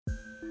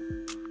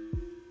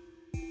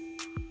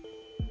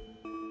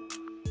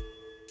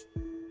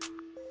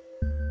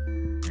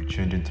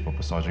tuned into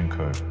Papasaj &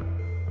 Co,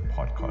 the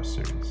podcast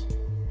series.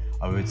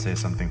 I would say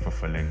something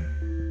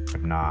fulfilling,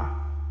 but nah,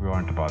 we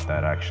aren't about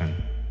that action.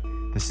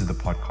 This is the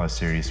podcast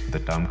series for the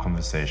dumb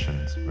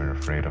conversations we're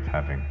afraid of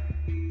having.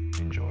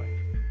 Enjoy.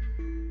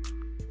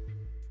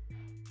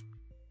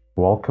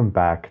 Welcome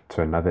back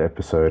to another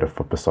episode of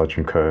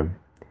Papasaj & Co.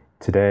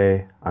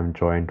 Today, I'm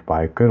joined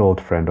by a good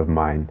old friend of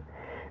mine,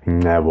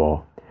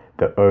 Ngebo,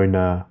 the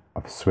owner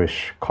of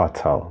Swish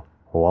Cartel.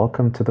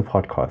 Welcome to the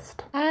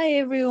podcast. Hi,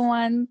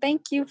 everyone.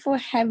 Thank you for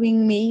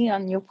having me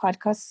on your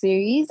podcast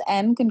series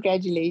and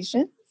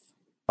congratulations.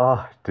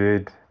 Oh,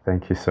 dude,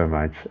 thank you so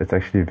much. It's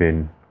actually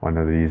been one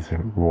of these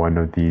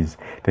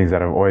things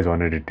that I've always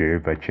wanted to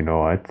do, but you know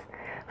what?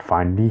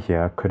 Finally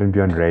here, couldn't be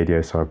on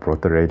radio, so I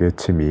brought the radio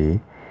to me.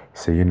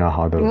 So you know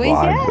how the We're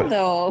vibe. here,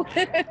 though.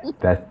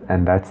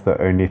 That's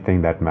the only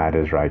thing that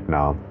matters right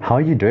now. How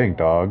are you doing,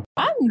 dog?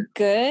 I'm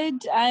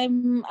good.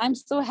 I'm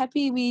so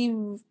happy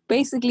we've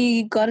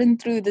basically gotten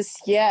through this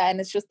year and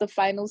it's just the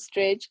final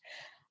stretch.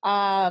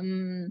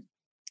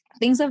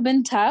 Things have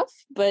been tough,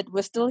 but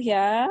we're still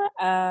here.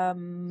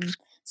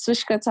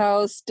 Swish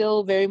Cartel is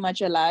still very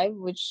much alive,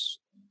 which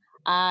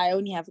I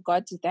only have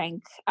God to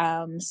thank.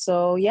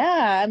 So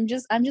yeah, I'm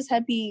just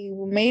happy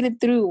we made it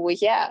through. We're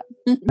here.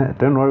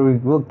 Don't worry,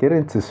 we'll get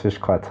into Swish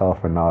Cartel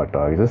for now,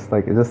 dog. Just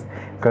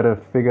gotta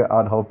figure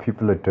out how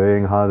people are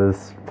doing, how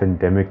this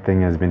pandemic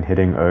thing has been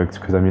hitting Oaks.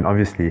 Because I mean,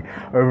 obviously,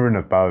 over and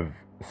above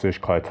Swish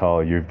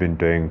Cartel, you've been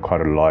doing quite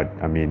a lot.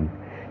 I mean,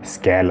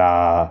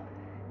 Scala,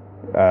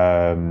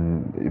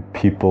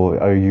 people.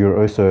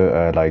 You're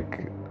also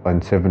like on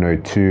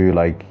 702.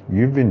 Like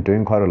you've been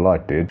doing quite a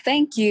lot, dude.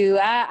 Thank you.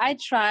 I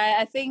try.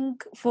 I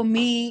think for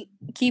me,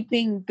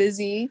 keeping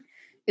busy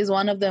is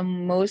one of the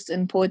most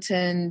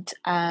important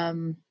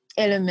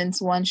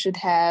elements one should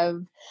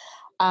have.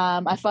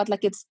 I felt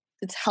like it's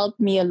helped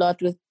me a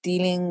lot with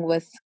dealing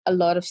with a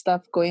lot of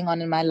stuff going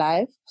on in my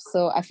life.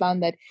 So I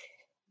found that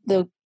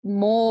the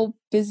more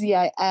busy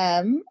I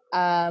am,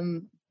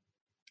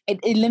 it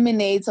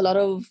eliminates a lot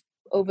of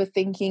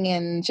overthinking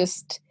and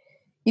just,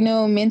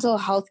 mental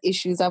health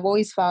issues. I've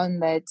always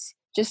found that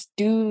just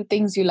do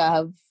things you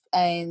love,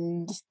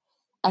 and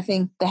I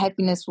think the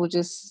happiness will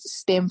just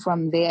stem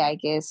from there, I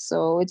guess.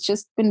 So it's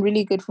just been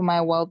really good for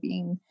my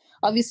well-being.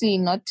 Obviously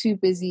not too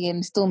busy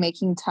and still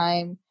making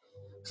time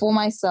for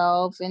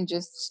myself and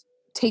just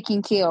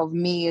taking care of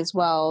me as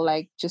well,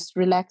 like just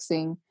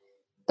relaxing.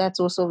 That's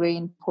also very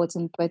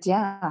important. But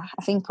yeah,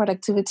 I think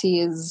productivity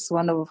is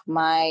one of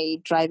my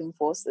driving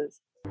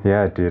forces.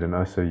 Yeah, dude, and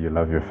also you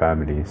love your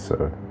family,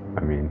 so I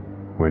mean,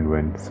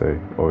 win-win. So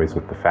always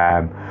with the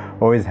fam,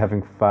 always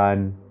having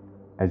fun,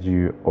 as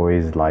you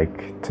always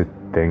like to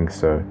think.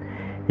 So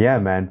yeah,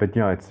 man. But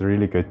it's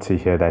really good to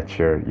hear that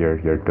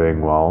you're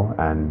doing well,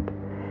 and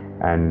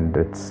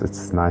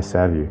it's nice to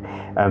have you.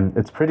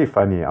 It's pretty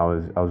funny. I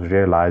was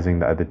realizing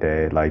the other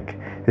day, like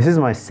this is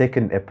my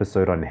second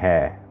episode on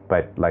hair,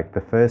 but like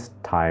the first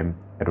time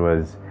it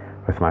was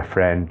with my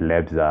friend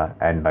Lebza,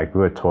 and like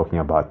we were talking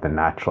about the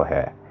natural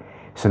hair.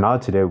 So now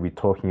today we're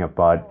talking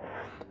about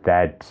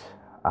that,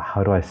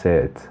 how do I say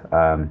it?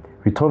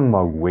 We're talking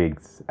about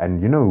wigs,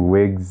 and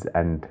wigs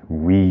and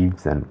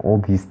weaves and all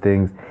these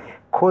things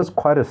cause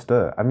quite a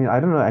stir. I mean, I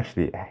don't know,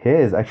 actually,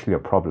 hair is actually a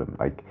problem.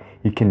 Like,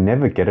 you can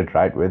never get it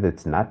right, whether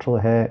it's natural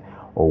hair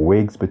or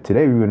wigs. But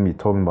today we're going to be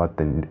talking about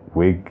the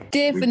wig.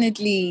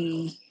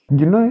 Definitely.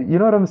 You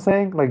know what I'm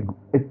saying? Like,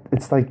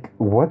 it's like,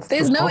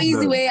 There's no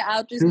easy way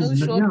out. There's no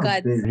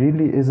shortcuts. There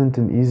really isn't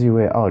an easy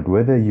way out.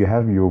 Whether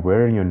you're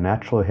wearing your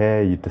natural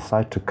hair, you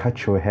decide to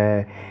cut your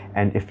hair,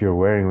 and if you're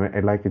wearing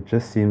it, like, it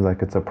just seems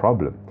like it's a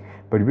problem.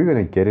 But we're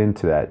gonna get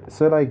into that.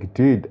 So, like,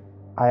 dude,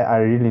 I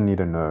really need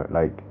to know.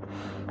 Like,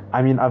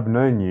 I mean, I've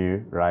known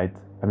you, right?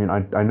 I mean,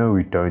 I know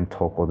we don't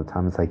talk all the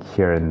time. It's like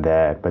here and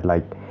there, but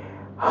like,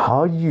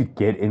 how do you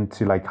get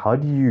into how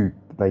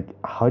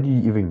do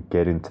you even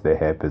get into the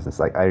hair business?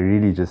 Like, I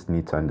really just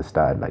need to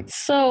understand. Like,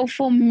 so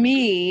for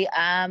me,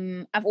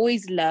 I've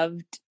always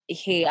loved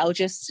hair. I'll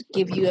just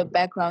give you a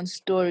background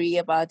story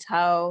about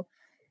how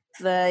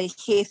the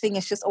hair thing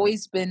has just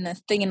always been a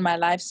thing in my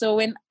life. So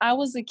when I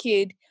was a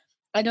kid,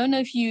 I don't know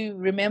if you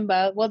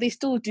remember, well, they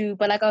still do,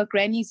 but like our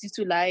grannies used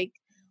to like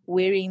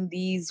wearing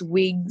these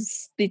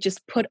wigs they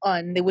just put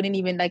on. They wouldn't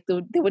even they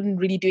wouldn't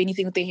really do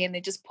anything with their hair, and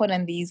they just put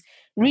on these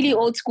really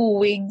old school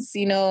wigs,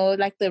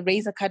 like the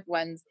razor cut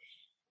ones.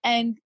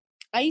 And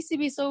I used to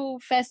be so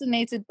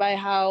fascinated by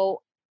how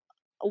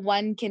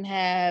one can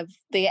have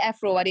their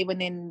afro or whatever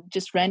and then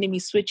just randomly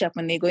switch up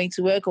when they're going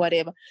to work or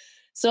whatever.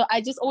 So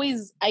it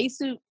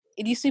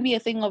used to be a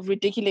thing of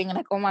ridiculing,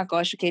 like, oh my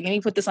gosh, okay, let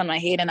me put this on my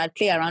head, and I'd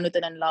play around with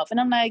it and laugh. And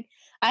I'm like,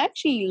 I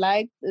actually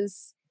like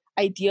this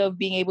idea of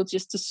being able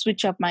just to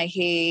switch up my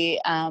hair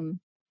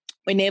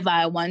whenever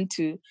I want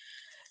to.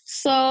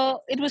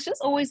 So it was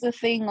just always a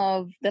thing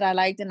of that I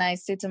liked, and I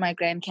said to my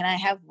grand, can I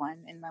have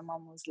one? And my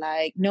mom was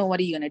like, no, what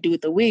are you going to do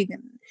with the wig?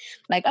 And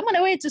like, I'm going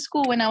to wear it to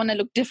school when I want to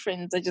look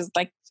different. I just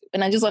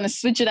want to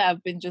switch it up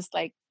and just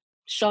like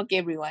shock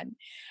everyone.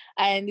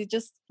 And it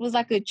just was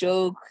like a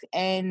joke.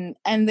 And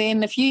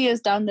then a few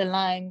years down the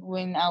line,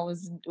 when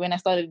I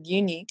started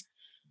uni,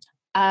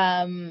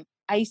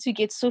 I used to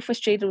get so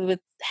frustrated with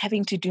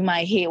having to do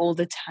my hair all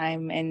the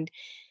time, and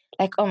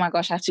like, oh my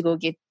gosh, I have to go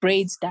get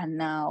braids done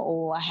now,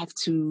 or I have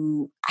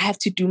to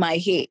do my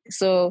hair.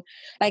 So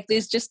like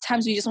there's just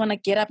times you just want to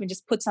get up and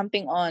just put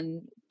something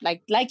on,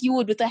 like you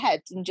would with a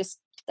hat, and just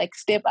like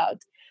step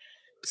out.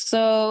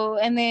 So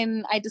and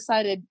then I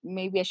decided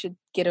maybe I should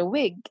get a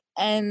wig.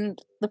 And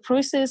the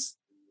process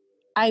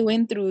I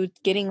went through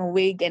getting a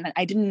wig, and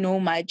I didn't know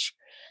much.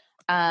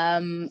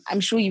 I'm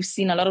sure you've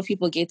seen a lot of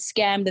people get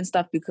scammed and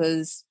stuff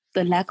because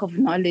the lack of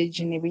knowledge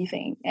and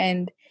everything.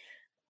 And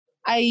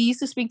I used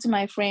to speak to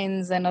my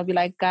friends and I'll be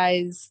like,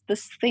 guys,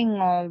 this thing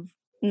of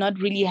not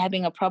really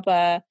having a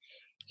proper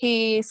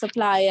hair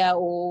supplier,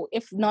 or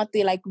if not,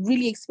 they're like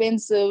really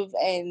expensive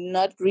and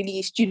not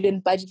really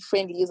student budget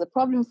friendly, is a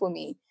problem for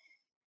me.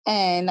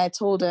 And I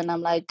told her, and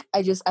I'm like,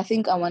 I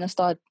think I want to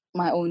start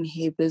my own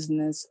hair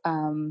business,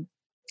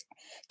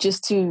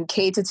 just to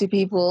cater to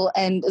people.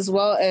 And as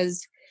well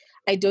as,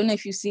 I don't know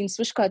if you've seen,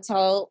 Swish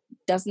Cartel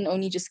doesn't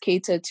only just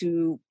cater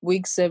to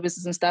wig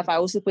services and stuff. I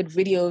also put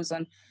videos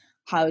on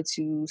how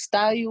to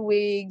style your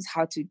wigs,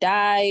 how to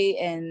dye,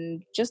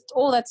 and just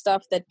all that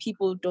stuff that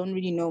people don't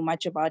really know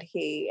much about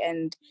hair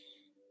and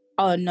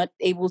are not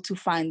able to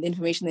find the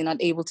information they're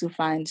not able to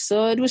find.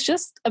 So it was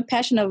just a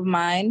passion of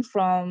mine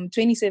from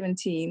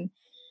 2017.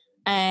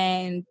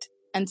 And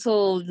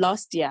until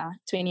last year,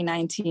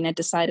 2019, I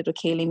decided,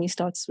 okay, let me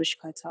start Swish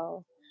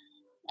Cartel.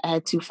 I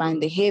had to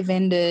find the hair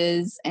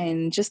vendors,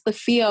 and just the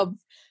fear of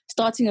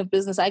starting a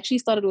business. I actually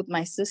started with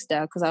my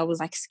sister because I was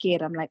like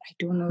scared. I'm like, I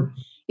don't know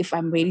if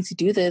I'm ready to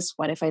do this.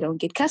 What if I don't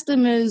get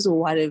customers? Or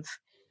what if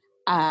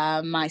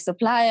my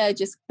supplier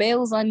just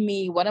bails on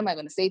me? What am I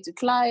going to say to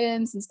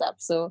clients and stuff?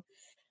 So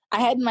I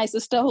had my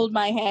sister hold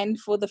my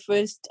hand for the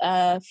first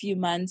few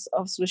months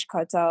of Swish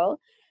Cartel.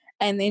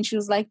 And then she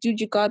was like,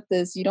 dude, you got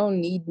this. You don't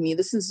need me.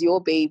 This is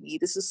your baby.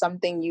 This is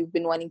something you've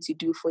been wanting to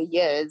do for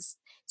years.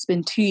 It's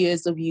been 2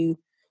 years of you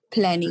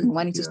planning,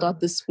 wanting to start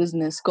this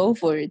business. Go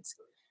for it.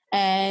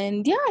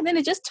 And yeah, and then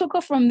it just took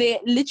off from there.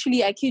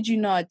 Literally, I kid you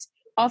not.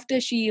 After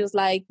she was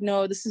like,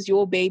 no, this is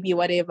your baby,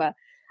 whatever,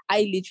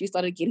 I literally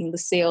started getting the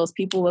sales.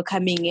 People were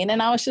coming in,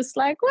 and I was just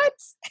like, what?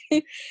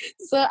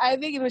 So I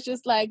think it was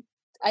just like,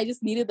 I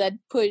just needed that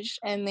push.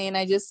 And then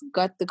I just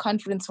got the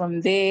confidence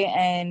from there.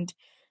 And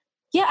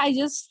yeah, I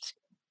just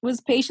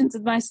was patient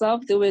with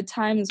myself. There were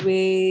times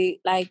where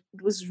like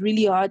it was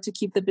really hard to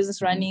keep the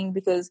business running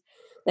because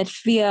that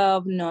fear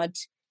of not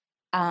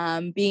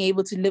being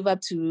able to live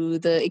up to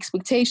the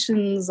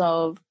expectations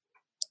of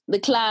the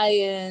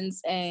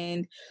clients.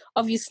 And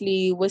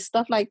obviously with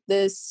stuff like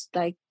this,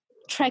 like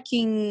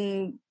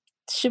tracking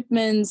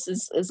shipments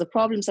is a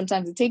problem.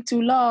 Sometimes it takes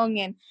too long.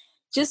 And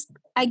just,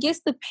 I guess,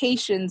 the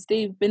patience.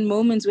 There've been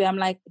moments where I'm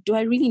like, do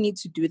I really need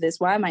to do this?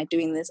 Why am I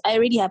doing this? I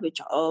already have a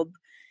job,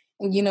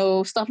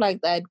 stuff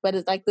like that. But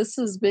it's like, this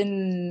has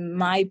been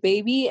my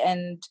baby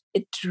and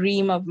a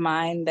dream of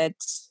mine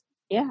that's,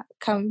 yeah,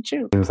 come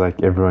true. Seems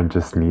like everyone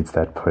just needs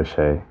that push,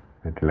 eh?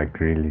 It like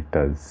really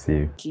does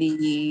seem.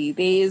 There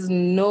is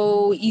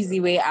no easy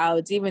way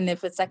out, even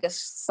if it's like a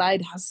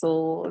side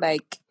hustle.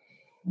 Like,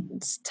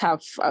 it's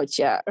tough out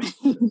here.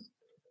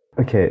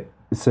 Okay,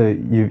 so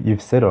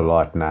you've said a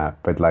lot now,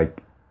 but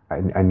like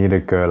I need to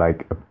go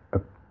like a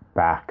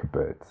back a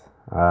bit.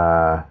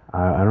 I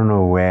don't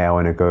know where I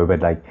want to go, but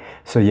like,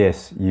 so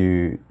yes,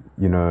 you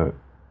know,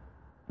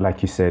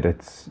 like you said,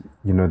 it's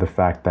the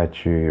fact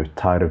that you're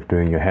tired of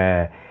doing your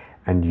hair,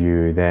 and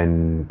you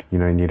then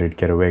needed to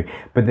get a wig.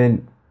 But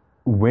then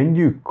when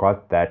you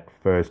got that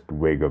first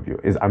wig of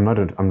yours, I'm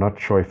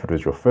not sure if it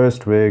was your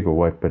first wig or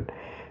what, but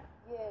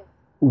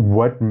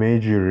what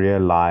made you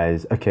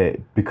realize,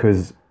 okay,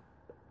 because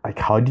like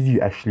how did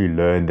you actually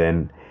learn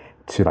then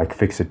to like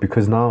fix it?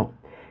 Because now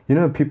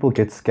people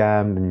get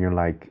scammed and you're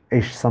like,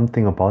 ish,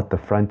 something about the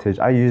frontage.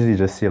 I usually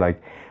just see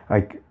like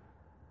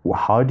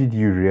how did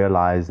you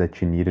realize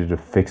that you needed to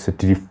fix it?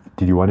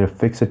 Did you want to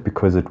fix it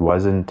because it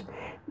wasn't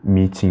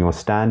meeting your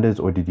standards,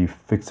 or did you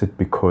fix it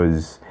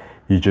because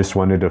you just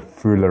wanted to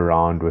fool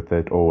around with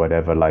it or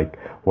whatever? Like,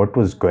 what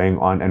was going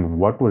on, and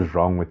what was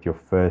wrong with your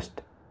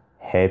first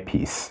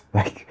hairpiece?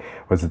 Like,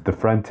 was it the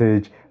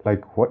frontage?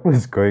 Like, what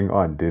was going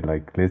on, dude?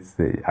 Like, let's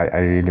see. I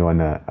really want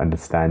to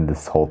understand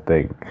this whole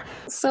thing.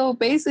 So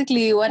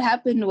basically what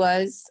happened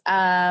was,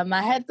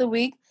 I had the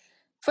wig.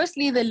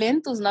 Firstly, the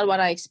length was not what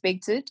I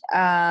expected.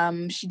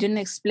 She didn't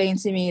explain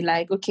to me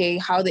like, okay,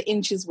 how the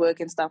inches work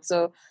and stuff.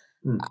 So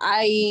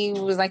I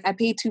was like, I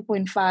paid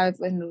 2.5,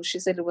 and she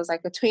said it was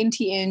like a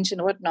 20-inch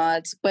and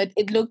whatnot. But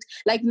it looked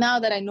like, now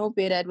that I know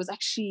better, it was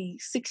actually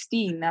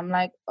 16. I'm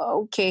like,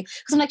 oh, okay.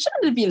 Because I'm like,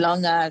 shouldn't it be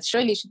longer?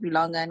 Surely it should be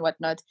longer and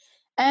whatnot.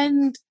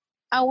 And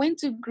I went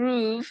to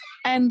Groove,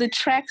 and the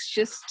tracks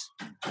just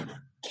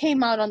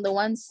came out on the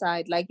one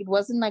side. Like, it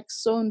wasn't like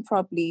sewn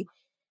properly.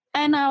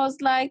 And I was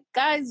like,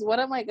 guys, what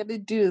am I going to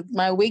do?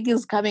 My wig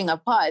is coming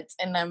apart.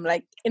 And I'm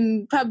like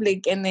in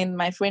public. And then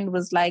my friend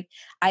was like,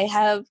 I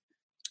have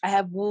I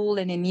have wool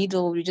and a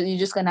needle. You're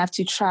just gonna have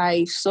to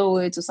try sew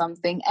it or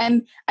something.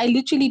 And I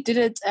literally did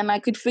it, and I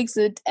could fix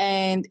it,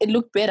 and it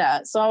looked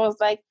better. So I was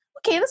like,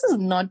 okay, this is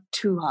not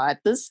too hard.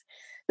 This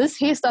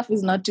hair stuff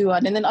is not too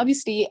hard. And then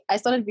obviously I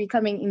started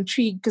becoming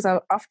intrigued because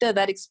after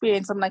that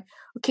experience, I'm like,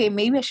 okay,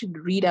 maybe I should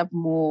read up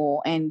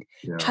more and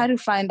try to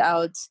find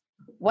out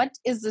what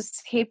is this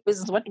hair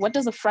business. What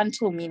does a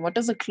frontal mean? What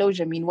does a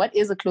closure mean? What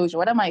is a closure?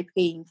 What am I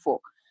paying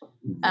for?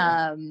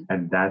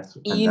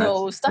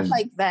 Stuff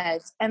like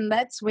that. And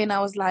that's when I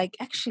was like,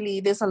 actually,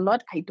 there's a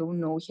lot I don't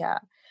know here.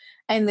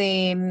 And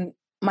then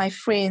my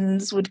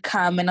friends would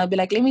come and I'll be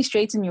like, let me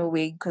straighten your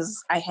wig,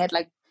 because I had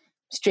like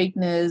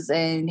straighteners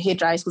and hair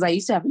dryers because I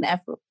used to have an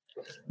afro.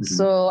 Mm-hmm.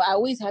 So I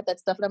always had that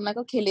stuff. And I'm like,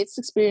 okay, let's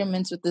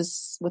experiment with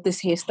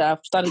this hair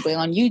stuff. Started going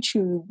on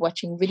YouTube,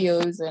 watching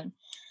videos,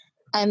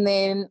 and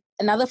then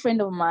another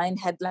friend of mine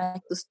had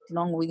like this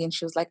long wig and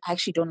she was like, I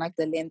actually don't like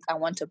the length. I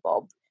want a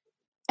bob.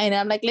 And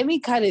I'm like, let me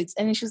cut it.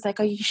 And she's like,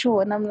 are you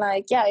sure? And I'm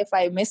like, yeah, if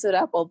I mess it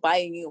up, I'll buy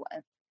a new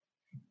one.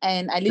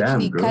 And I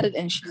literally cut it,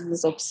 and she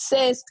was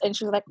obsessed. And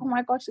she was like, oh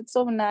my gosh, it's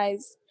so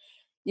nice.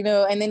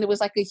 And then it was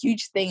like a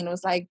huge thing. And it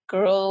was like,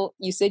 girl,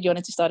 you said you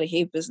wanted to start a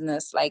hair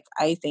business. Like,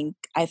 I think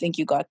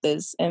you got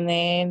this. And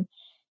then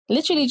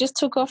literally just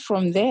took off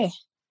from there.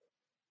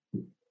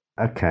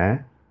 Okay.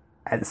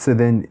 So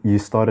then you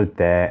started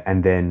there,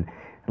 and then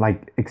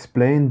like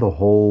explain the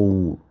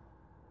whole...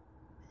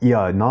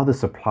 Yeah, now the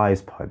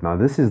supplies part. Now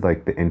this is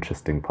like the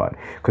interesting part,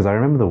 because I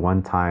remember the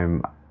one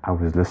time I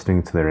was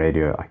listening to the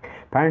radio, like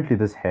apparently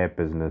this hair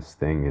business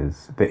thing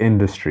is the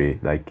industry,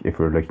 like if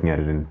we're looking at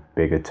it in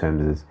bigger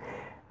terms, is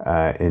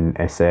in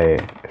SA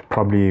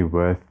probably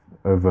worth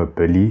over $1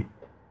 billion,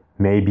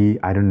 maybe,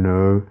 I don't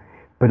know.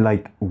 But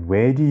like,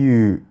 where do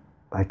you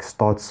like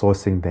start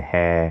sourcing the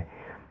hair?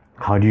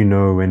 How do you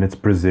know when it's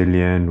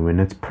Brazilian,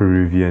 when it's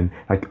Peruvian?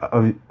 Like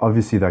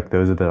obviously, like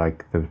those are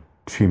the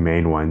two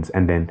main ones.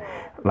 And then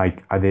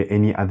like, are there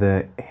any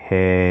other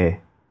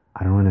hair,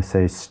 I don't want to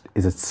say,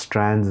 is it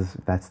strands?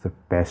 That's the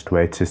best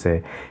way to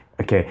say.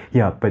 Okay,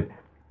 yeah, but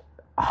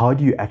how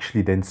do you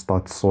actually then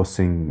start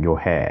sourcing your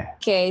hair?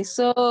 Okay,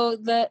 so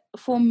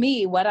for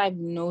me, what I've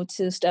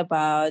noticed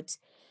about,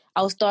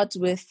 I'll start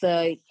with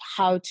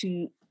how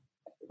to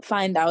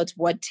find out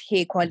what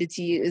hair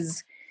quality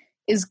is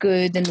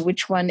good and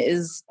which one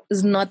is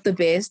not the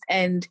best.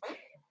 And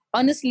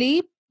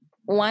honestly,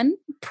 one,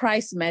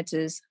 price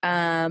matters.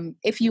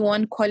 If you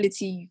want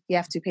quality, you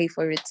have to pay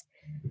for it.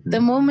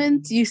 The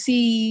moment you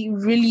see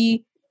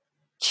really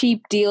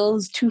cheap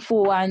deals,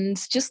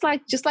 2-for-1s, just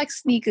like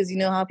sneakers,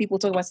 how people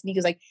talk about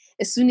sneakers, like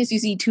as soon as you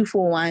see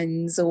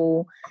 2-for-1s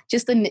or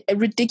just a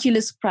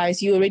ridiculous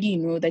price, you already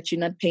know that you're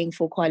not paying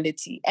for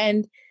quality.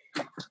 And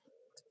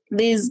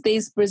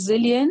there's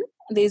Brazilian,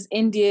 there's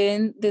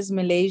Indian, there's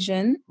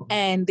Malaysian,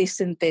 and there's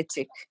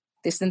synthetic.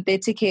 The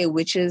synthetic hair,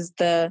 which is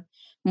the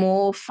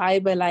more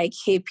fiber-like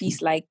hairpiece,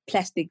 like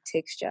plastic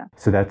texture.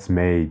 So that's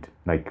made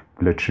like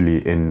literally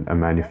in a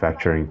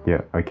manufacturing.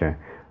 Yeah. Okay.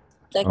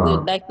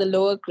 Like the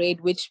lower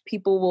grade, which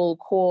people will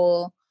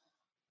call,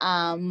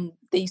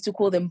 they used to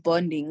call them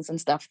bondings and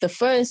stuff. The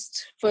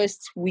first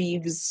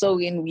weaves,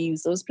 sew-in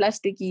weaves, those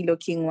plasticky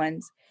looking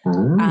ones,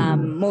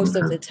 most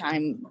of the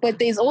time. But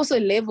there's also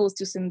levels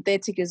to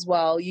synthetic as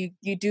well.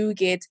 You do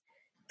get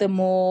the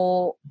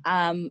more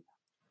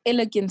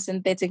elegant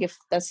synthetic, if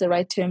that's the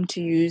right term to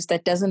use,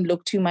 that doesn't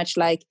look too much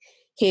like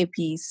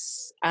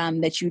hairpiece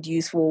that you'd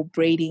use for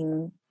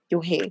braiding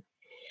your hair.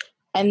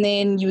 And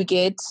then you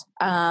get,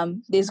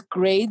 there's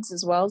grades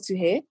as well to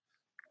hair.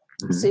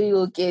 Mm-hmm. So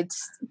you'll get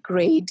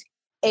grade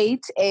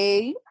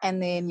 8A,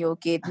 and then you'll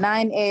get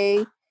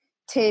 9A,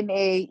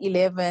 10A,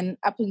 11,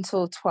 up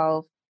until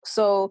 12.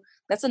 So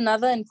that's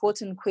another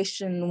important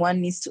question one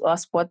needs to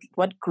ask,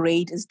 what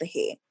grade is the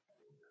hair?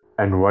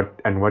 And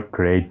what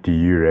grade do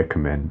you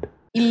recommend?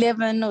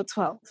 11 or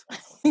 12.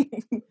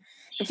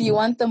 If you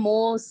want the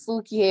more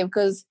silky hair,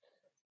 because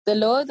the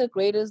lower the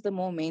grade is, the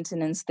more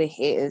maintenance the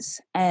hair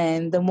is.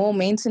 And the more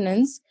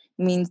maintenance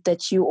means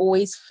that you're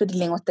always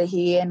fiddling with the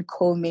hair and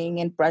combing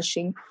and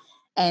brushing.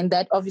 And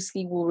that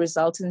obviously will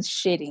result in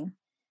shedding.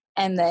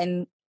 And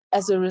then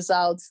as a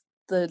result,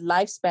 the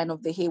lifespan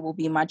of the hair will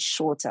be much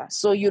shorter.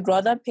 So you'd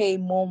rather pay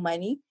more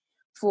money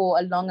for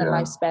a longer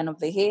lifespan of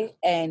the hair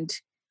and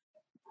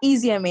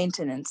easier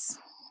maintenance,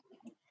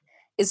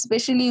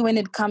 especially when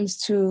it comes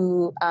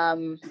to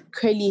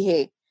curly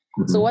hair.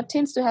 Mm-hmm. So what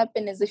tends to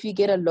happen is if you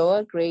get a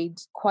lower grade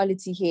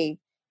quality hair,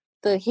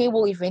 the hair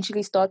will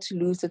eventually start to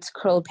lose its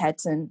curl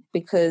pattern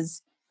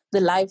because the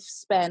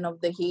lifespan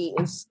of the hair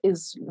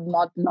is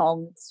not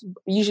long. It's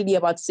usually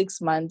about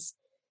 6 months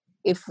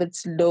if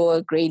it's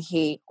lower grade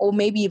hair, or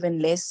maybe even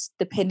less,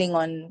 depending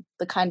on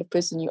the kind of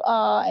person you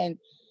are. And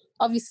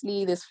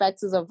obviously there's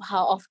factors of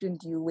how often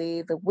do you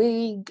wear the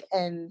wig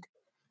and,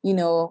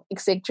 et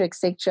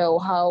cetera,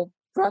 or how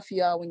rough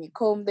you are when you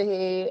comb the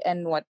hair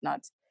and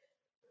whatnot.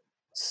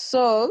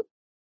 So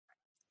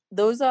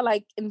those are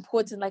like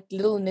important, like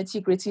little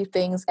nitty-gritty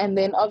things. And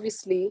then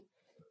obviously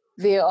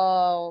there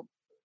are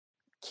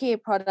care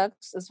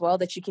products as well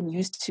that you can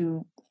use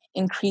to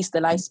increase the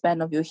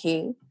lifespan of your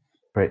hair.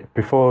 Right.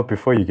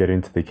 Before you get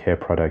into the care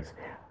products,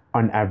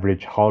 on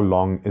average, how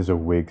long is a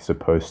wig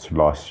supposed to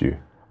last you?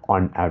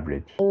 On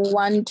average.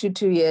 1 to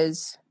 2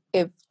 years,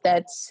 if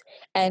that's,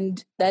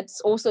 and that's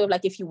also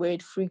like if you wear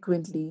it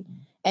frequently.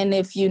 And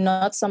if you're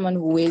not someone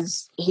who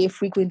wears hair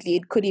frequently,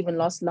 it could even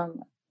last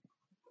longer.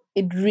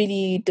 It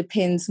really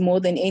depends more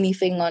than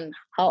anything on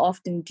how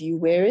often do you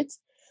wear it,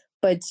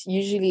 but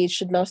usually it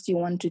should last you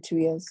 1 to 2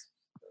 years.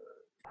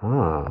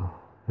 Ah,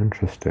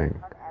 interesting.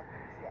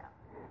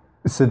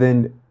 So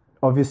then,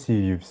 obviously,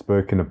 you've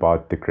spoken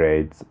about the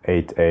grades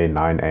 8A,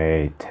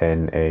 9A,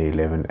 10A,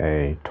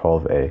 11A,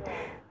 12A.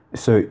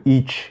 So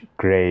each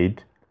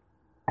grade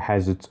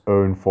has its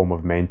own form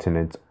of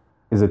maintenance.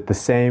 Is it the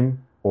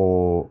same,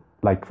 or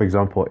like, for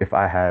example, if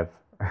I have,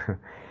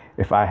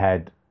 if I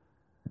had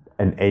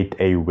an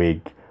 8A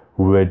wig,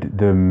 would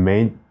the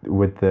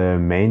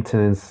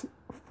maintenance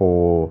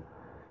for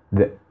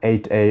the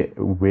 8A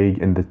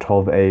wig and the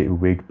 12A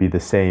wig be the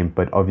same?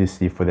 But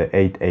obviously for the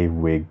 8A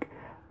wig,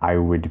 I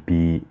would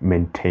be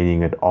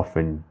maintaining it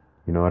often.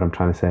 You know what I'm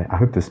trying to say? I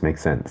hope this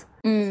makes sense.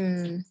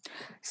 Mm.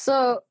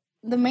 So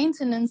the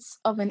maintenance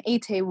of an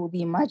 8A will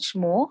be much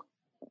more.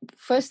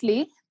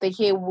 Firstly, the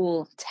hair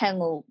will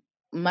tangle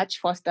much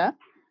faster.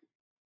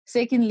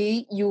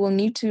 Secondly, you will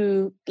need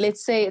to,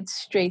 let's say it's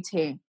straight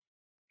hair,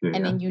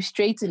 and then you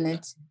straighten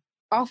it.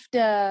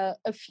 After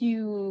a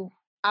few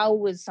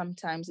hours,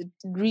 sometimes it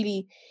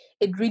really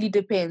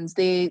depends.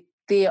 There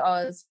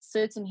are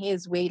certain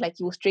hairs where like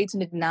you will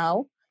straighten it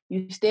now.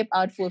 You step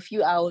out for a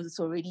few hours, it's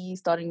already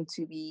starting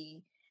to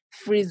be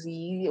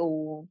frizzy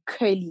or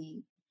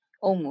curly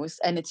almost,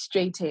 and it's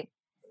straight hair.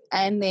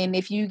 And then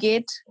if you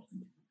get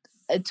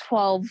a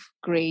 12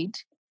 grade,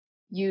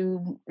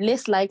 you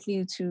less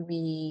likely to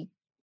be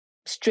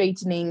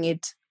straightening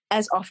it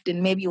as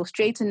often. Maybe you'll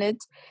straighten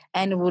it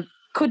and it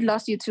could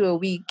last you to a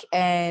week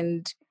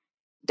and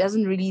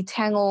doesn't really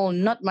tangle,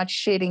 not much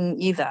shading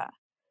either.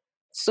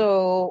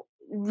 So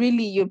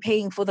really you're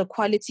paying for the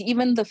quality.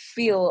 Even the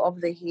feel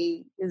of the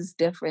hair is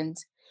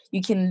different.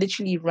 You can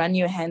literally run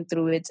your hand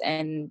through it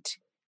and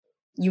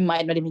you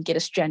might not even get a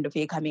strand of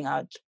hair coming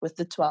out with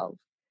the 12.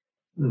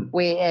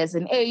 Whereas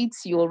in 8,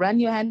 you'll run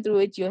your hand through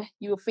it,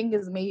 your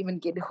fingers may even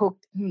get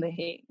hooked in the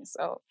hair.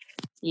 So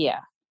yeah,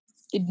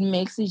 it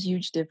makes a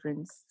huge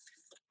difference.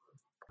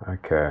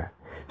 Okay.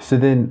 So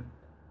then,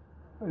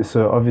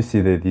 so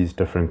obviously there are these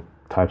different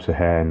types of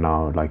hair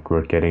now, like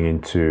we're getting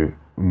into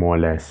more or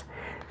less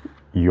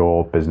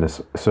your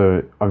business.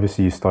 So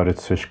obviously you started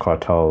Swish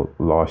Cartel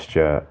last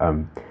year.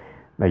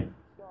 Like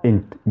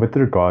in with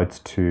regards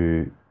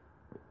to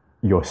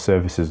your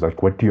services,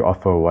 like what do you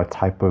offer? What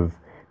type of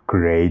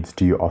grades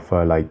do you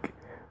offer? Like,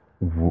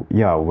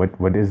 yeah,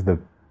 what is the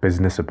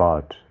business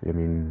about? I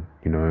mean,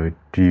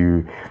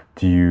 do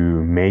you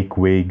make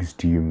wigs?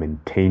 Do you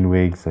maintain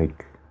wigs?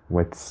 Like,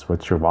 what's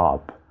your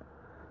vibe?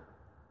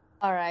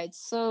 All right.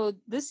 So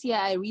this year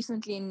I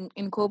recently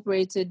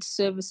incorporated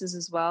services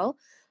as well.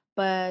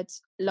 But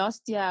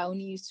last year I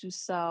only used to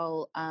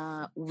sell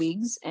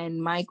wigs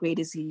and my grade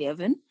is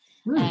 11.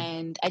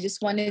 And I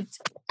just wanted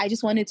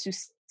to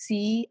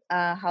see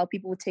how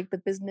people would take the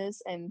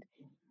business and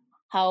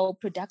how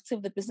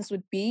productive the business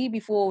would be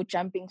before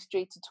jumping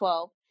straight to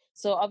 12.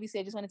 So obviously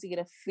I just wanted to get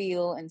a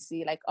feel and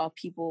see like, are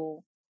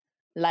people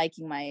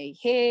liking my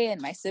hair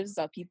and my services,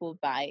 are people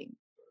buying?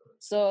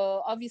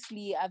 So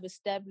obviously, I've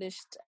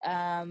established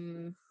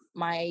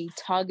my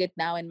target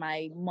now in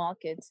my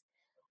market,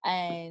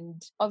 and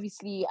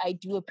obviously, I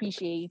do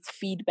appreciate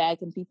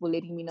feedback and people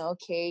letting me know,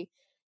 okay,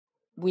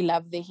 we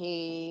love the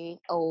hair,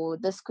 or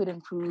this could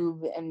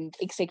improve, and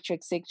etc.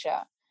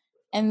 etc.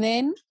 And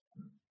then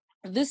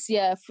this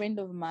year, a friend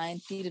of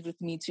mine pleaded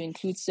with me to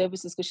include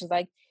services because she's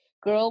like,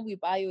 "Girl, we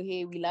buy your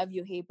hair, we love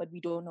your hair, but we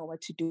don't know what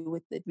to do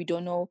with it. We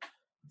don't know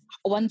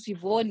once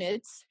we've worn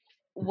it,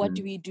 what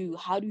do we do?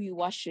 How do we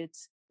wash it?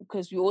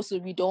 Because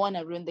we don't want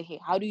to ruin the hair.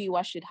 How do we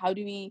wash it? How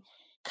do we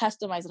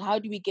customize it? How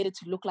do we get it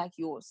to look like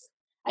yours?"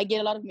 I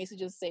get a lot of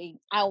messages saying,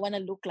 "I want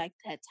to look like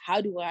that.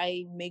 How do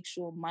I make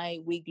sure my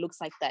wig looks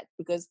like that?"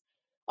 Because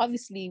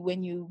obviously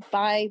when you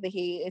buy the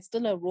hair, it's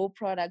still a raw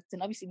product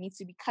and obviously needs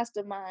to be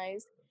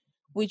customized,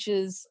 which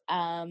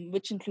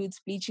includes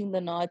bleaching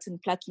the knots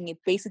and plucking it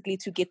basically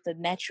to get the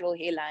natural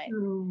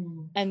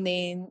hairline. And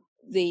then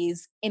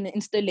there's an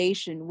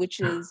installation,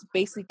 which is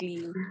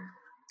basically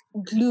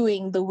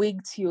gluing the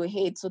wig to your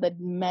head so that it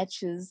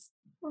matches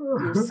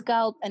your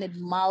scalp and it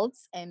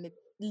melts and it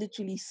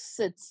literally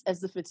sits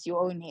as if it's your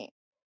own hair.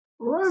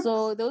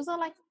 So those are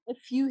like a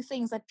few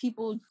things that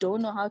people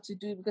don't know how to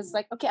do because it's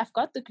like, okay, I've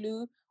got the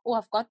glue or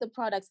I've got the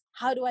products.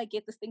 How do I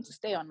get this thing to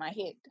stay on my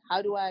head?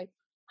 How do I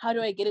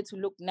get it to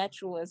look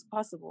natural as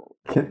possible?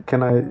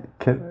 Can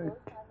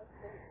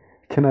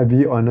I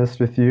be honest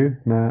with you?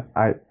 No,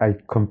 I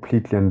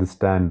completely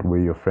understand where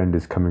your friend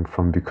is coming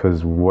from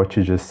because what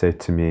you just said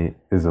to me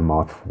is a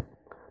mouthful.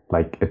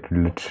 Like it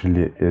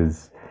literally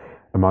is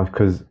a mouth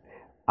because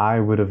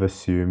I would have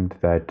assumed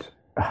that,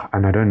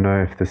 and I don't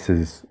know if this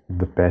is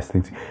the best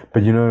thing,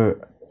 but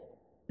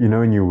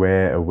when you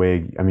wear a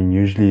wig, I mean,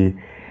 usually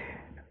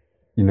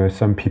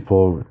some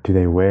people, do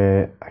they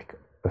wear like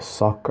a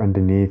sock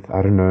underneath?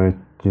 I don't know.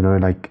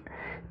 Like,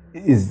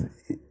 is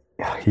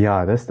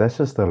yeah, that's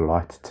just a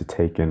lot to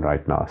take in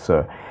right now.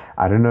 So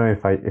I don't know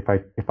if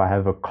I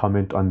have a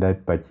comment on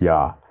that, but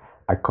yeah,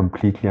 I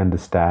completely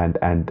understand.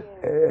 And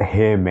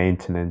hair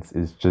maintenance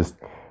is just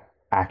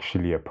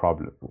actually a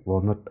problem.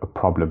 Well, not a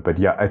problem, but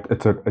yeah,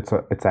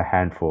 it's a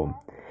handful.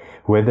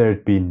 Whether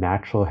it be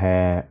natural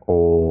hair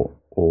or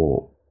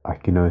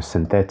like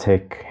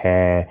synthetic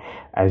hair,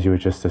 as you were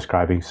just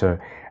describing. So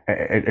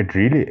it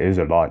really is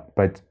a lot.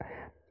 But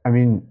I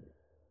mean,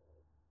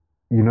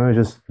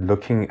 just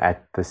looking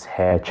at this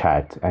hair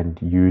chat, and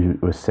you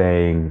were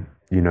saying,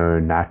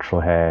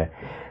 natural hair,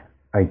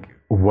 like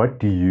what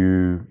do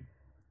you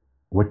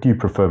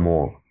prefer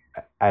more,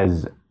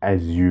 as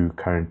you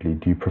currently,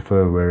 do you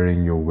prefer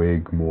wearing your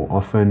wig more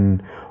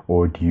often,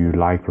 or do you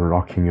like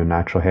rocking your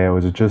natural hair, or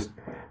is it just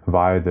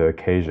via the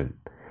occasion?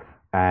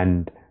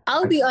 And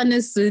I'll be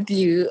honest with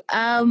you.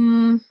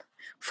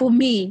 For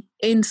me,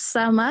 in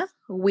summer,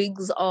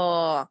 wigs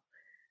are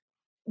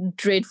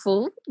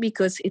dreadful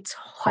because it's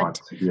hot.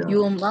 Hot, yeah. You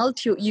will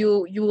melt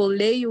you will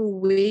lay your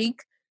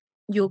wig,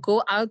 you'll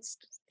go out,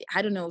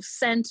 I don't know,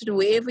 Sandton,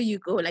 wherever you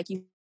go, like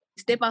you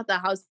step out the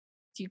house,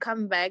 you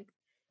come back,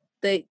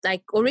 the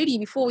like already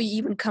before you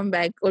even come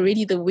back,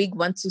 already the wig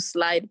wants to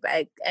slide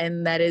back.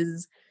 And that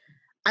is,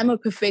 I'm a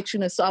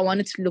perfectionist, so I want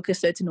it to look a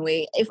certain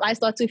way. If I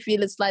start to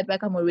feel it slide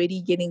back, I'm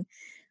already getting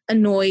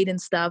annoyed and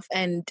stuff,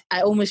 and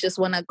I almost just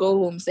want to go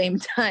home same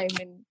time.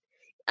 And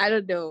I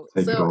don't know.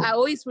 Take it So off. I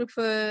always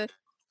prefer,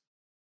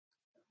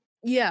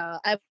 yeah,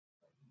 I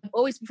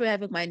always prefer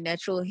having my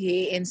natural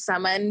hair in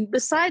summer. And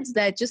besides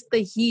that, just the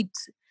heat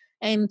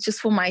and just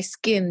for my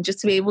skin, just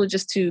to be able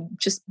just to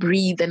just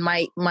breathe, and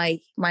my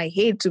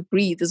hair to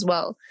breathe as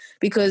well.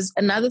 Because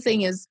another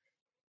thing is,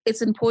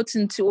 it's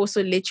important to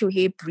also let your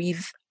hair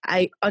breathe.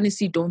 I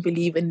honestly don't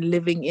believe in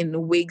living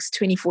in wigs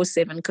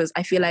 24/7, because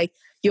I feel like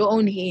your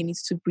own hair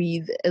needs to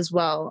breathe as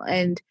well.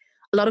 And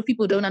a lot of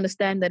people don't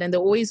understand that, and they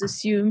always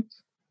assume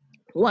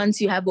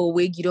once you have a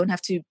wig, you don't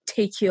have to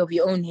take care of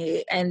your own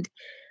hair. And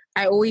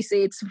I always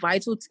say it's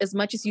vital. As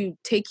much as you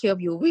take care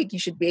of your wig, you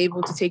should be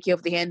able to take care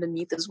of the hair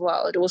underneath as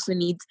well. It also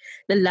needs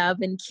the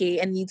love and care,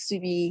 and needs to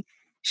be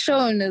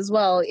shown as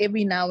well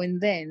every now and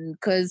then.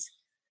 Because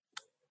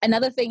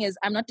another thing is,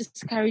 I'm not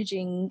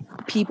discouraging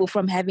people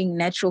from having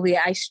natural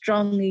hair. I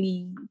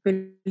strongly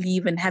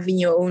believe in having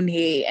your own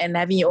hair and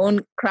having your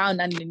own crown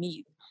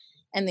underneath,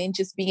 and then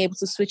just being able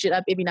to switch it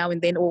up every now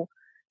and then, or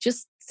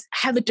just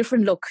have a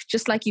different look,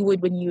 just like you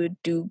would when you would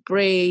do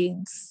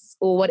braids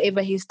or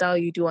whatever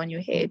hairstyle you do on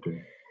your head.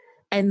 Okay.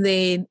 And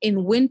then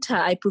in winter,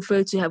 I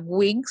prefer to have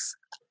wigs,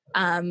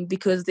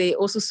 because they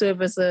also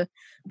serve as a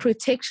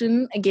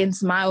protection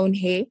against my own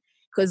hair.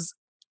 Because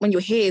when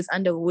your hair is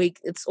under a wig,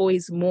 it's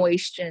always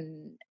moist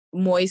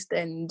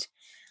and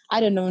I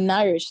don't know,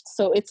 nourished.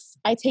 So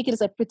I take it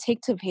as a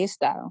protective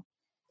hairstyle.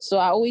 So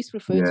I always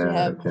prefer to Yeah,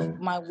 have okay.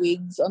 my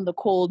wigs on the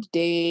cold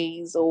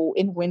days or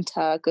in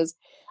winter, because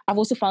I've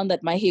also found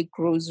that my hair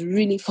grows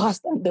really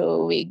fast under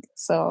a wig.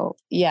 So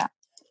yeah.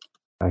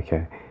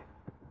 okay,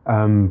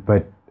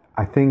 but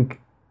I think,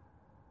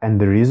 and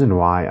the reason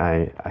why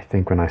I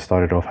think when I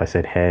started off, I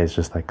said hair is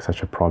just like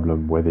such a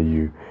problem, whether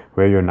you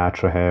wear your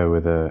natural hair,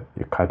 whether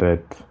you cut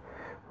it,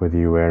 whether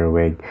you wear a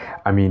wig.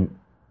 I mean,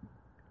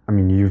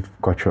 you've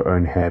got your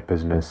own hair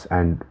business,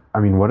 and I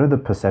mean, what are the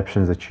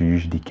perceptions that you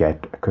usually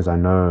get? Because I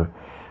know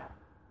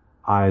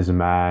I, as a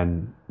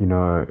man,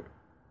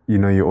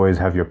 you always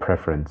have your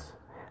preference.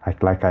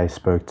 Like I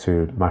spoke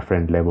to my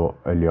friend Lebo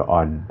earlier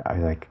on. I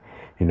like,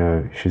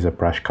 she's a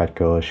brush cut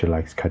girl. She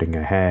likes cutting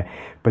her hair.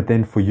 But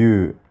then for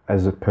you,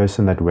 as a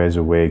person that wears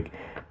a wig,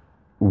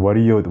 what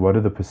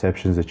are the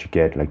perceptions that you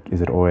get? Like,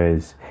 is it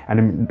always, and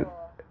I mean,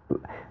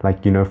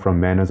 like, from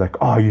men, it's like,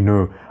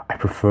 oh, I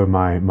prefer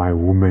my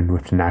woman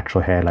with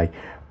natural hair. Like,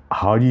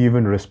 how do you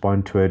even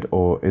respond to it,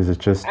 or is it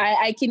just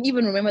I can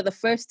even remember the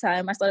first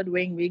time I started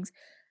wearing wigs.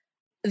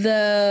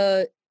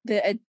 The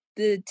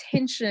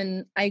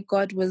attention I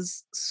got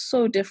was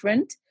so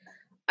different.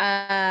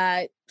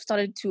 I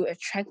started to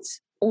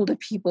attract older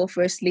people.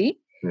 Firstly,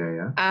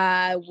 Yeah.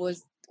 I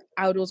was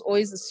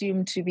always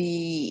assumed to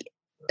be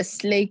a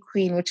slay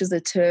queen, which is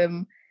a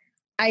term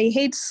I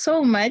hate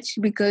so much,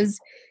 because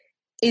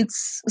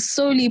it's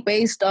solely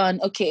based on,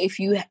 okay, if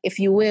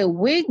you wear a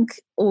wig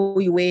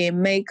or you wear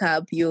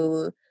makeup,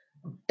 you're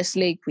a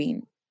slay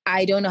queen.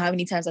 I don't know how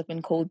many times I've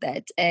been called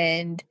that,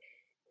 and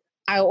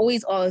I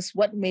always ask,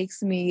 what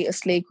makes me a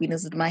slay queen?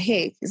 Is it my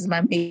hair? Is it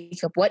my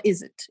makeup? What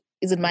is it?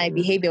 Is it my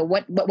behavior?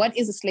 What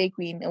is a slay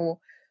queen? Or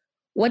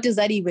what does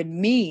that even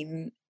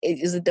mean?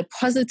 Is it the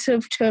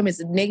positive term? Is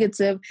it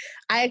negative?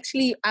 I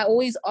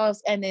always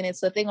ask, and then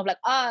it's a thing of like,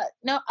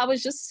 no, I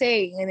was just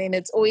saying. And then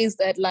it's always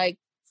that, like,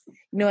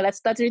 let's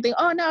start everything.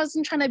 Oh, no, I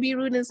wasn't trying to be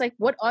rude. And it's like,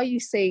 what are you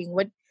saying?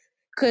 What?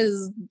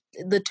 Because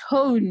the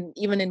tone,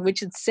 even in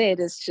which it's said,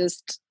 is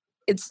just,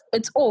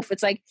 it's off.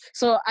 It's like,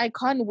 so I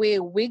can't wear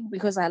a wig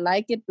because I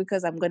like it,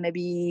 because I'm gonna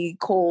be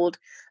called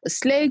a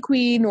slay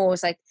queen, or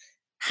it's like,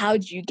 how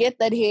did you get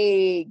that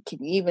hair?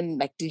 Can you even,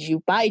 like, did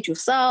you buy it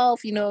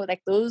yourself? You know,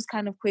 like those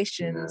kind of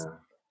questions. Yeah.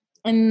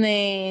 And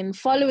then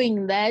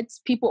following that,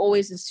 people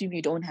always assume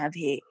you don't have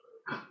hair.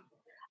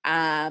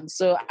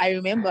 So I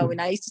remember when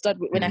I started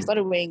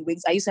wearing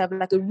wigs, I used to have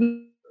like a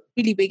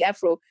really big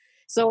afro.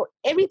 So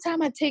every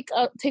time I take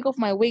off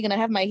my wig and I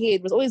have my hair,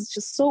 it was always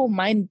just so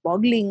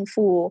mind-boggling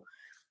for,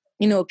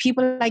 you know,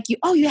 people like you.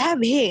 Oh, you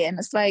have hair, and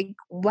it's like,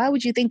 why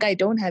would you think I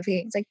don't have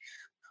hair? It's like,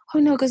 oh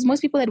no, because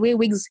most people that wear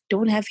wigs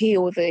don't have hair,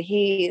 or the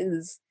hair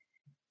is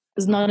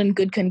not in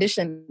good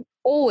condition.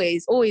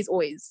 Always, always,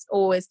 always,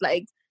 always.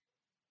 Like,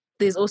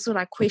 there's also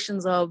like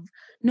questions of,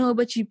 no,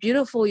 but you're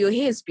beautiful. Your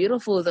hair is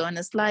beautiful though. And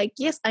it's like,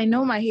 yes, I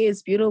know my hair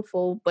is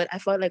beautiful, but I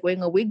felt like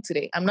wearing a wig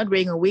today. I'm not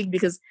wearing a wig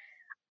because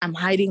I'm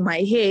hiding my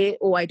hair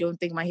or I don't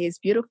think my hair is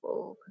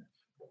beautiful.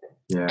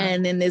 Yeah.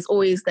 And then there's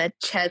always that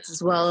chat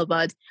as well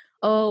about,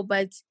 oh,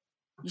 but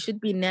you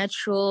should be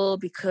natural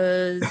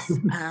because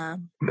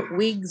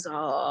wigs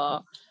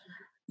are,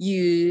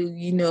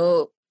 you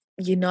know,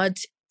 you're not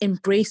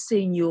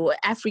embracing your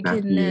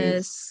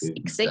Africanness,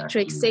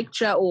 etc.,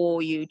 etc.,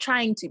 or you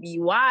trying to be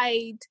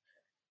white.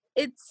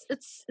 It's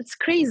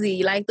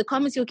crazy. Like the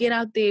comments you'll get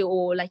out there,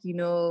 or like, you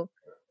know,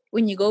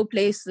 when you go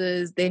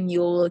places, then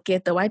you'll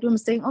get the white woman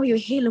saying, "Oh, your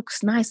hair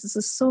looks nice. This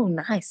is so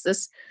nice.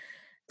 This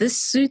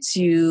suits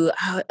you."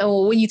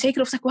 Or when you take it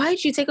off, it's like, "Why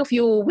did you take off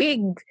your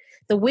wig?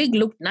 The wig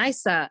looked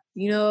nicer."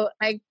 You know,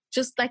 like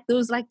just like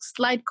those like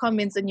slight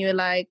comments, and you're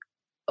like,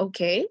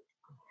 "Okay,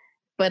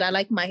 but I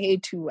like my hair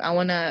too. I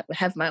wanna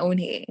have my own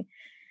hair."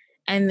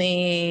 And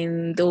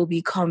then there'll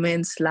be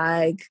comments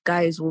like,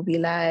 guys will be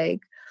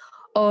like,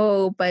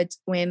 "Oh, but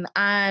when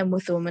I'm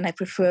with a woman, I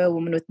prefer a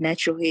woman with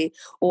natural hair."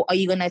 Or, "Are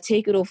you gonna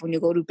take it off when you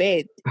go to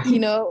bed?" You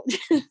know,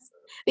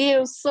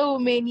 there are so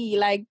many.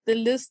 Like the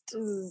list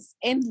is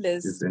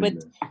endless.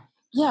 But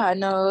yeah,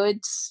 no,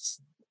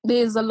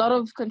 there's a lot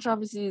of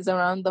controversies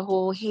around the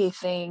whole hair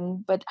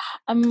thing. But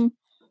I'm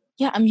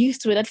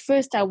used to it. At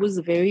first, I was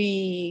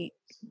very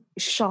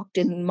shocked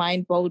and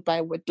mind boggled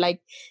by what,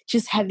 like,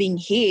 just having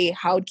hair,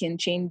 how it can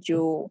change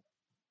your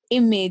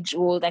image,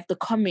 or like the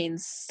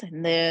comments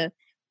and the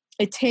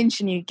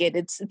attention you get.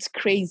 It's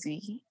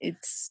crazy.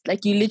 It's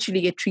like you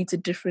literally get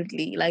treated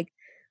differently, like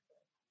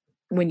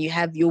when you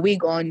have your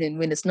wig on and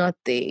when it's not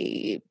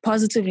there,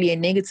 positively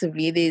and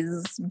negatively.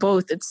 There's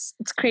both. It's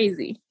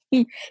crazy.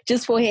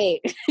 Just for hair.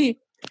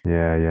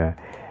 Yeah, yeah.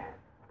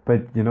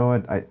 But you know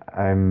what?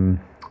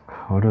 I'm.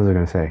 What was I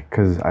gonna say?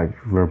 Because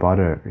we're about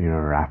to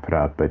wrap it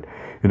up. But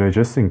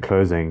just in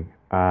closing,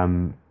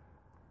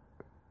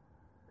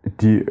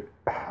 do you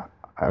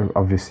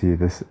obviously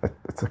this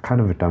it's a kind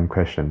of a dumb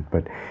question,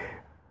 but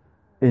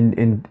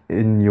in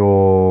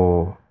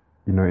your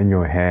in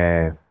your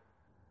hair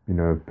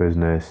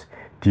business,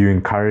 do you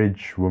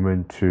encourage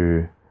women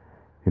to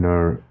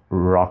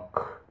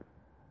rock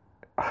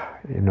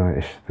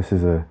this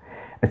is a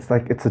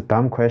it's a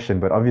dumb question,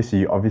 but obviously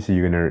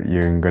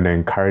you're gonna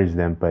encourage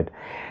them, but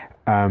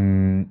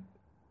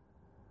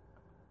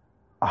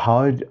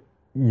how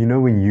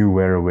when you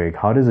wear a wig,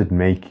 how does it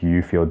make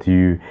you feel?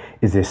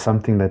 Is there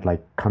something that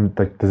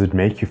does it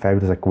make you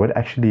fabulous? Like what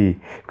actually,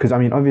 because I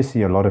mean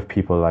obviously a lot of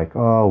people like,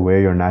 oh, wear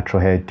your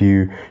natural hair.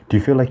 Do you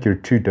feel like you're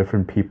two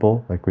different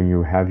people, like when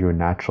you have your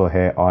natural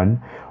hair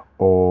on,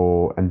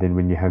 or and then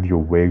when you have your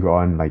wig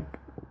on, like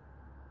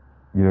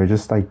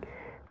just like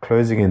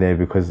closing in there,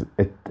 because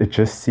it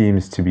just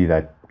seems to be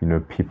that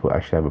people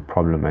actually have a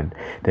problem and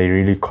they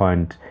really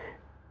can't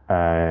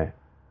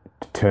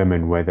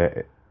determine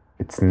whether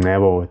it's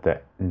never with the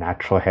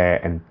natural hair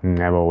and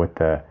never with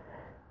the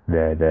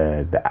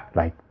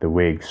like the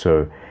wig.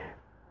 So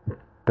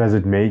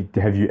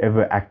have you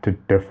ever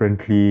acted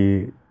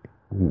differently?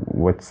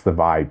 What's the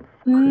vibe?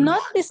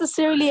 Not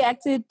necessarily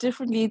acted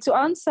differently. To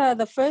answer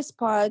the first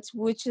part,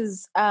 which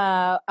is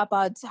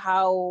about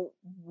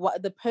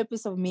what the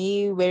purpose of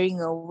me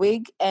wearing a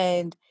wig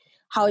and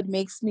how it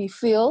makes me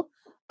feel.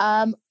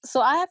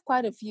 So I have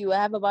quite a few. I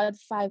have about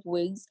 5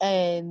 wigs,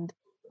 and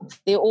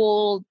they're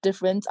all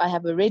different. I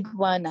have a red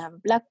one, I have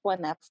a black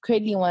one, I have a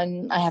curly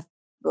one, I have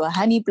a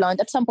honey blonde.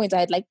 At some point, I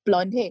had like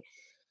blonde hair.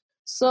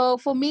 So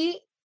for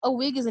me, a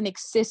wig is an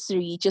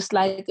accessory, just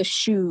like a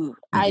shoe.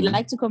 I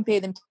like to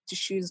compare them to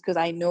shoes because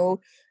I know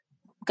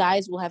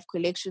guys will have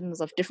collections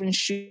of different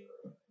shoes.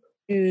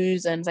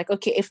 And it's like,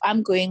 okay, if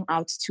I'm going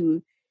out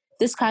to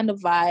this kind of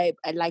vibe,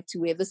 I like to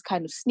wear this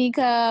kind of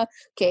sneaker.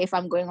 Okay, if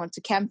I'm going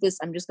onto campus,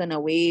 I'm just gonna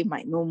wear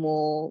my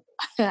normal,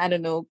 I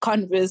don't know,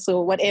 Converse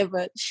or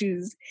whatever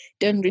shoes.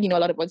 Don't really know a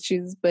lot about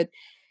shoes, but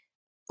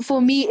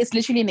for me, it's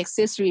literally an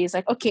accessory. It's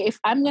like, okay, if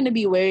I'm gonna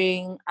be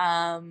wearing,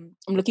 I'm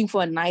looking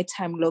for a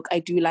nighttime look, I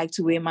do like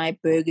to wear my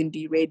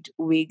burgundy red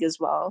wig as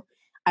well.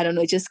 I don't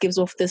know, it just gives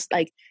off this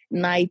like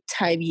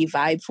nighttimey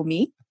vibe for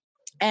me.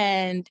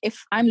 And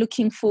if I'm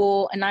looking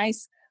for a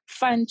nice,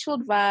 fun,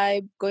 chilled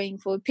vibe, going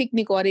for a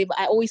picnic or whatever,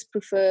 I always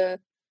prefer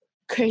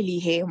curly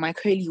hair, my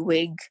curly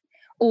wig,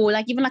 or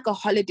like even like a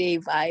holiday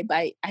vibe.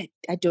 I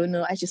don't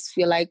know. I just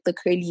feel like the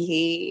curly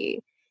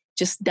hair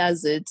just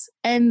does it.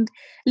 And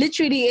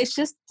literally,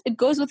 it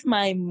goes with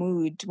my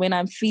mood when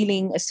I'm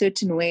feeling a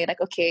certain way.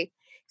 Like, okay,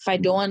 if I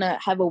don't want to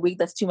have a wig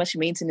that's too much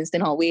maintenance,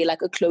 then I'll wear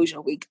like a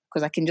closure wig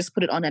because I can just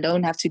put it on. I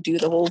don't have to do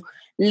the whole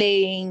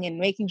laying and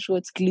making sure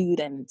it's glued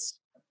and it's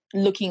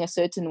looking a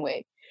certain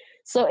way.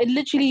 So it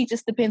literally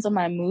just depends on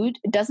my mood.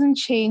 It doesn't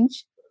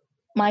change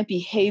my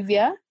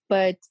behavior,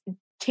 but it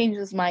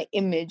changes my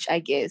image, I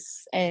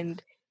guess.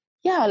 And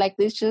yeah, like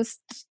there's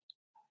just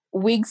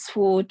wigs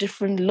for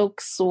different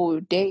looks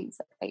or days,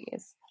 I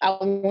guess. I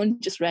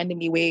won't just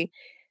randomly wear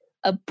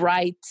a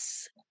bright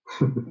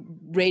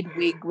red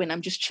wig when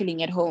I'm just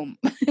chilling at home,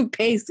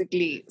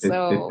 basically.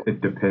 So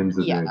it depends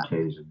on yeah. the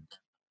occasion.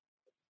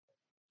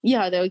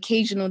 Yeah, the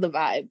occasion or the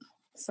vibe.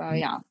 So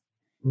yeah.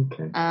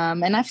 Okay.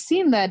 And I've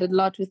seen that a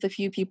lot with a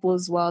few people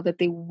as well, that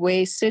they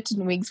wear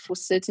certain wigs for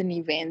certain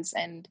events,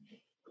 and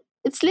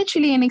it's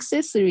literally an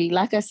accessory.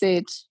 Like I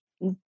said,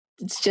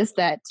 it's just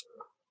that.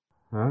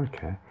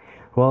 Okay.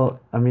 Well,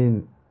 I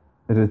mean,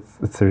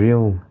 it's a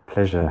real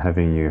pleasure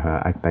having you.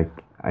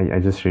 I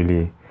just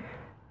really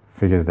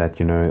figured that,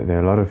 you know, there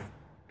are a lot of,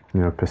 you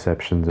know,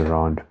 perceptions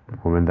around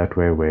women that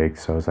wear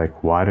wigs. So I was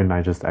like, why don't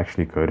I just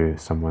actually go to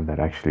someone that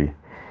actually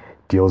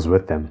deals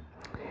with them?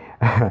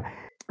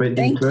 But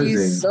thank you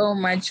so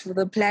much for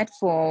the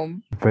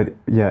platform. But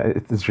yeah,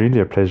 it's really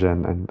a pleasure,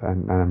 and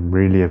I'm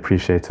really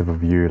appreciative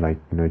of you, like,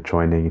 you know,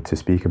 joining to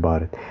speak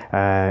about it.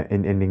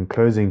 In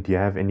closing, do you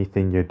have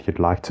anything you'd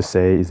like to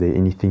say? Is there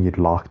anything you'd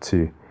like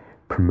to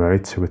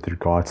promote with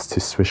regards to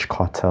Swish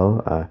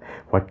Cartel?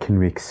 What can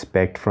we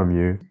expect from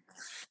you?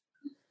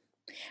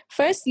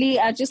 Firstly,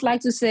 I'd just like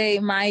to say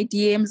my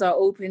DMs are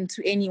open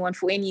to anyone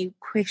for any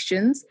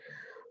questions.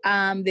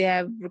 They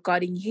have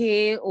regarding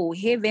hair or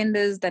hair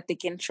vendors that they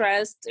can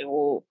trust,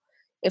 or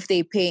if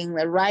they're paying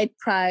the right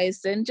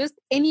price, and just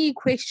any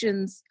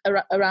questions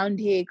around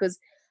here. Because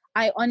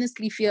I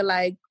honestly feel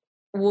like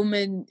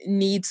women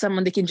need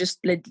someone they can just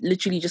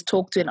literally just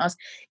talk to and ask,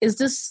 is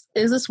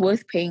this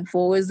worth paying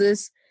for? Is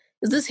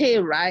this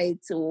hair right?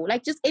 Or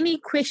like just any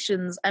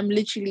questions.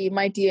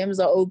 My DMs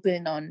are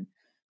open on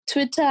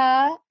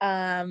Twitter,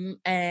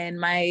 and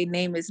my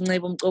name is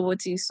Mlebo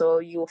Mqoboti, so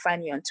you will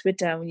find me on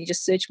Twitter. When you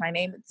just search my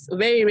name, it's a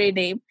very rare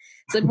name,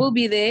 so it will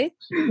be there.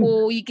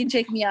 Or you can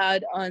check me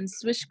out on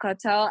Swish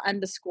Cartel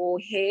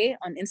 _hair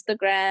on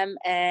Instagram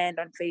and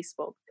on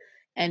Facebook.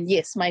 And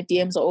yes, my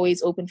DMs are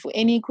always open for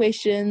any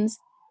questions,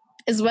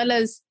 as well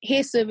as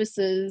hair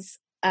services.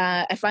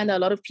 I find that a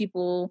lot of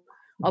people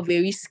are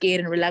very scared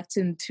and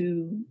reluctant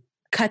to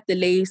cut the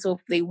lace off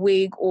their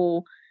wig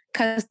or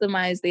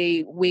customize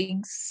their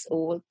wigs,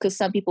 or because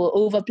some people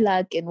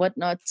overplug and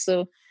whatnot.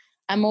 So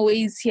I'm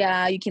always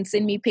here. You can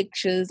send me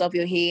pictures of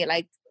your hair.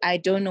 Like, I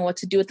don't know what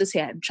to do with this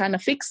hair, I'm trying to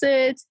fix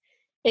it,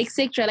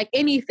 etc. Like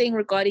anything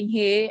regarding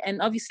hair.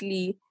 And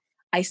obviously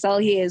I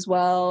sell hair as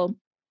well.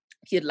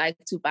 If you'd like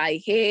to buy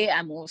hair,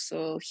 I'm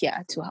also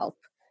here to help.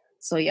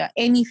 So yeah,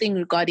 anything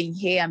regarding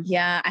hair, I'm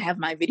here. I have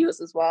my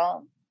videos as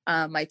well,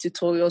 my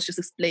tutorials just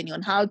explaining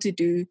on how to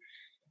do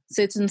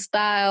certain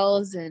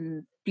styles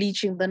and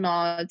bleaching the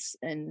knots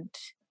and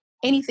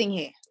anything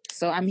here.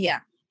 So I'm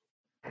here.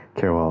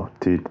 Okay, well,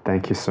 dude,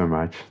 thank you so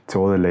much. To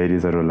all the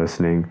ladies that are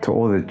listening, to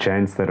all the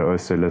gents that are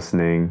also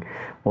listening,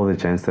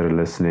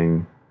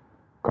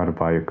 gotta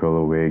buy your girl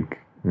a wig.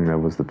 And that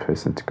was the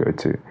person to go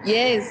to.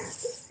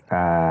 Yes.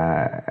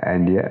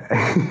 And yeah.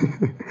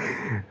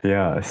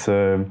 Yeah,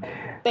 so...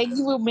 Thank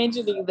you for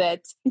mentioning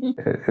that.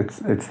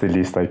 It's the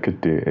least I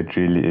could do. It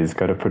really is.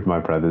 Gotta put my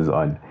brothers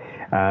on.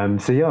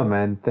 So yeah,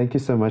 man, thank you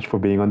so much for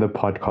being on the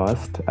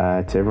podcast.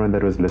 To everyone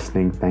that was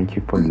listening, thank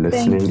you for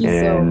listening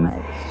in. So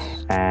much.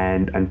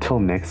 And until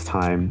next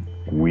time,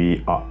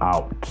 we are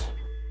out.